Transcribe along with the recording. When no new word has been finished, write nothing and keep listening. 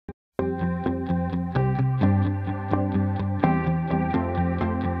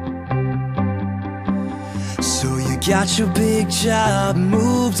got your big job,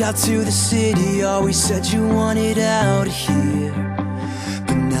 moved out to the city. Always said you wanted out of here,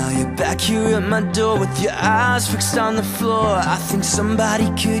 but now you're back here at my door with your eyes fixed on the floor. I think somebody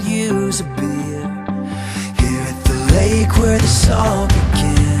could use a beer here at the lake where this all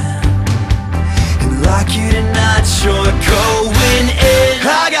began. And like you tonight, you're going in.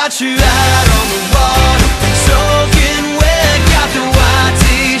 I got you out on the water, soaking wet. Got the white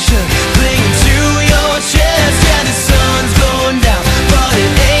t-shirt clinging to your chest. Yeah, the sun's going down, but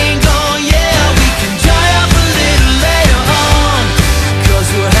it ain't gone yet. We can dry up a little later on, 'cause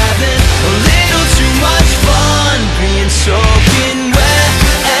we're having a little too much fun being soaking wet,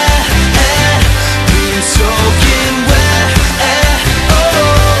 being soaking wet,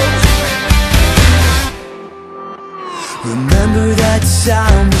 oh. Remember that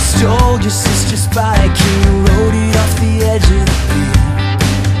time we stole your sister's bike and you rode it off the edge of the pier?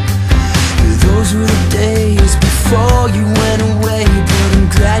 Those were the days before you went away, but I'm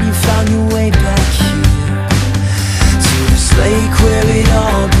glad you found your way back here to this lake where it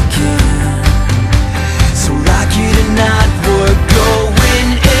all began. So like you tonight, we're going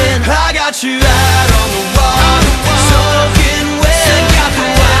in. I got you out on the water, soaking wet. Got the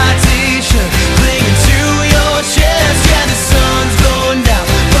white t-shirt clinging to your chest. Yeah, the sun's going down,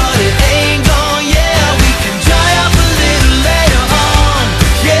 but it ain't gone yet. We can dry up a little later on.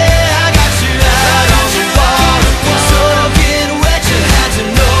 Yeah, I got you out on the water, soaking wet. You had to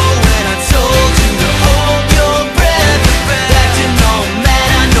know when I told you to hold your breath. Acting all mad,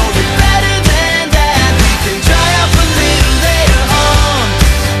 I know you're better than that. We can dry up a little later on,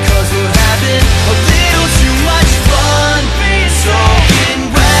 'cause we're having a little too much fun being soaking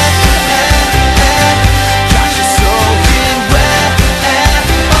wet. Got you soaking wet,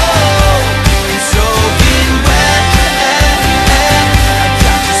 oh, being soaking wet. I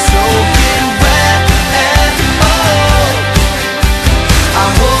got you soaking wet, oh. I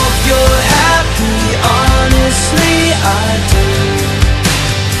hope you're happy, honestly I do,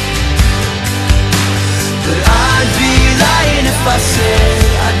 but I'd be lying if I said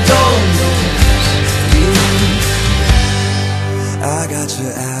I don't miss you. I got you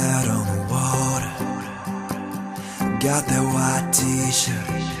out on the water, got that white t-shirt.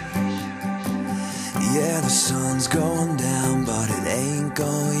 Yeah, the sun's going down, but it ain't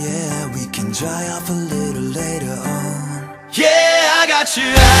gone yet. We can dry off a little later on. Yeah, I got you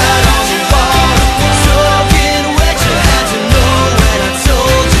out on the water,